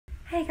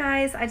Hey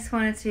guys, I just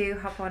wanted to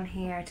hop on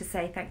here to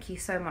say thank you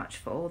so much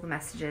for all the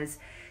messages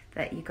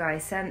that you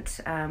guys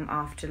sent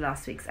after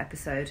last week's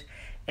episode.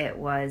 It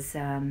was,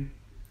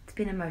 it's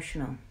been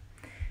emotional,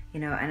 you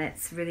know, and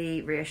it's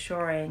really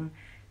reassuring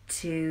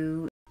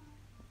to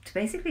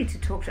basically to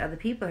talk to other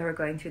people who are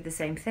going through the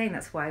same thing.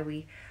 That's why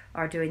we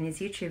are doing these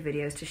YouTube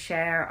videos, to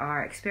share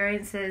our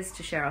experiences,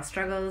 to share our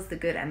struggles, the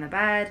good and the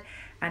bad.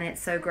 And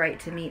it's so great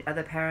to meet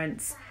other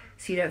parents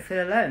so you don't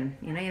feel alone,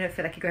 you know, you don't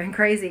feel like you're going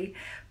crazy.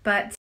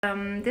 But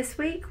this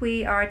week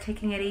we are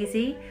taking it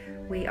easy.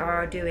 We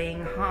are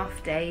doing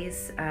half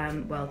days.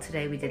 Well,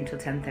 today we did until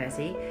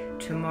 10:30.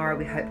 Tomorrow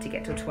we hope to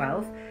get till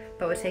 12.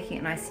 But we're taking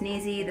it nice and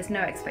easy. There's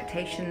no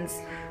expectations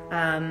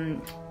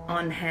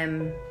on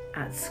him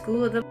at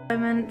school at the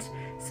moment.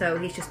 So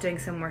he's just doing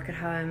some work at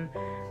home,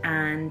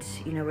 and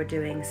you know, we're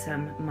doing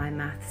some my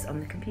maths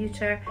on the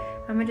computer,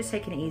 and we're just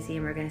taking it easy,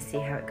 and we're going to see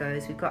how it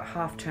goes. We've got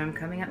half term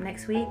coming up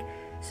next week,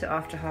 so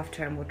after half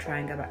term we'll try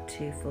and go back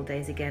to full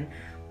days again,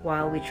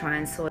 while we try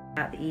and sort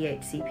out the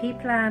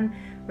EHCP plan.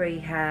 We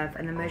have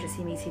an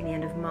emergency meeting the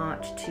end of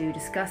March to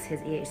discuss his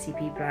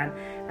EHCP plan,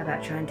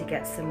 about trying to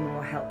get some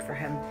more help for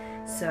him.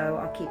 So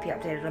I'll keep you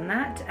updated on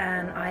that,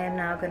 and I am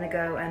now going to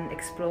go and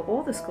explore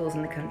all the schools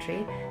in the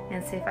country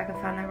and see if I can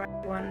find the right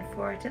one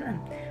for Dylan.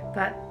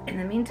 But in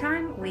the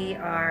meantime, we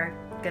are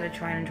going to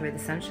try and enjoy the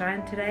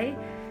sunshine today,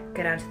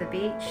 go down to the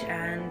beach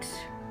and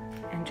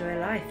enjoy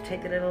life.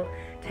 Take the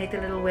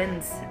little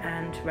wins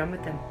and run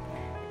with them.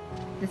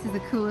 This is the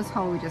coolest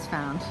hole we just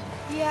found.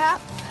 Yeah.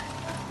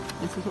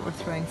 This is what we're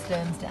throwing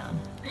stones down.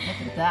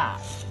 Look at that.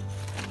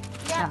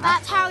 Yeah,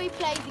 that's how we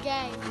play the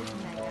game.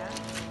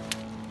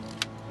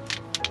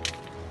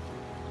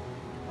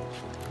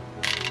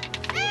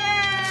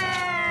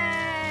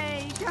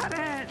 Yay! Got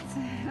it!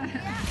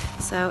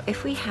 So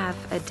if we have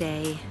a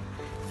day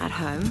at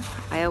home,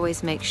 I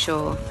always make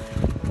sure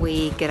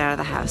we get out of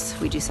the house.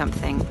 We do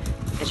something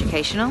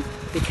educational,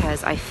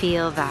 because I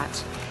feel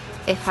that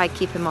if I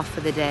keep him off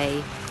for the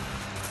day,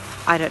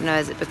 I don't know,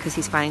 is it because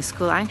he's finding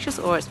school anxious,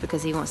 or it's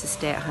because he wants to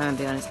stay at home and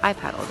be on his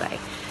iPad all day.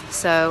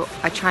 So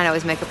I try and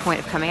always make a point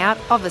of coming out.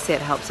 Obviously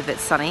it helps if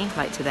it's sunny,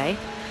 like today.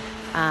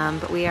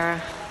 But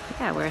we're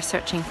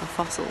searching for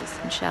fossils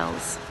and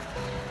shells,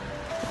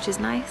 which is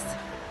nice.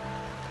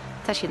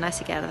 It's actually nice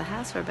to get out of the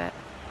house for a bit.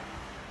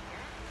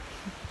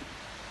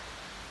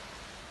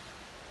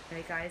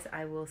 Anyway guys,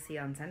 I will see you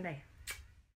on Sunday.